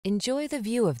Enjoy the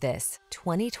view of this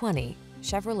 2020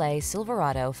 Chevrolet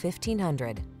Silverado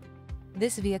 1500.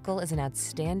 This vehicle is an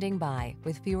outstanding buy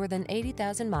with fewer than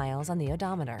 80,000 miles on the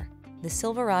odometer. The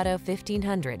Silverado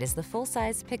 1500 is the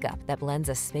full-size pickup that blends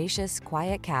a spacious,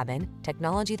 quiet cabin,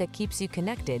 technology that keeps you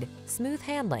connected, smooth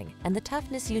handling, and the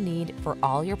toughness you need for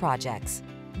all your projects.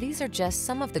 These are just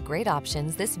some of the great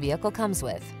options this vehicle comes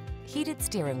with: heated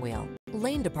steering wheel,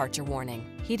 lane departure warning,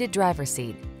 heated driver's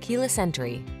seat, keyless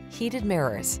entry, heated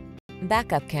mirrors,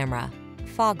 backup camera,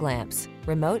 fog lamps,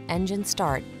 remote engine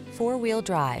start, four-wheel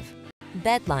drive,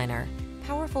 bed liner.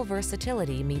 Powerful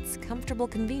versatility meets comfortable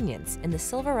convenience in the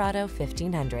Silverado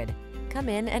 1500. Come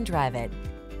in and drive it.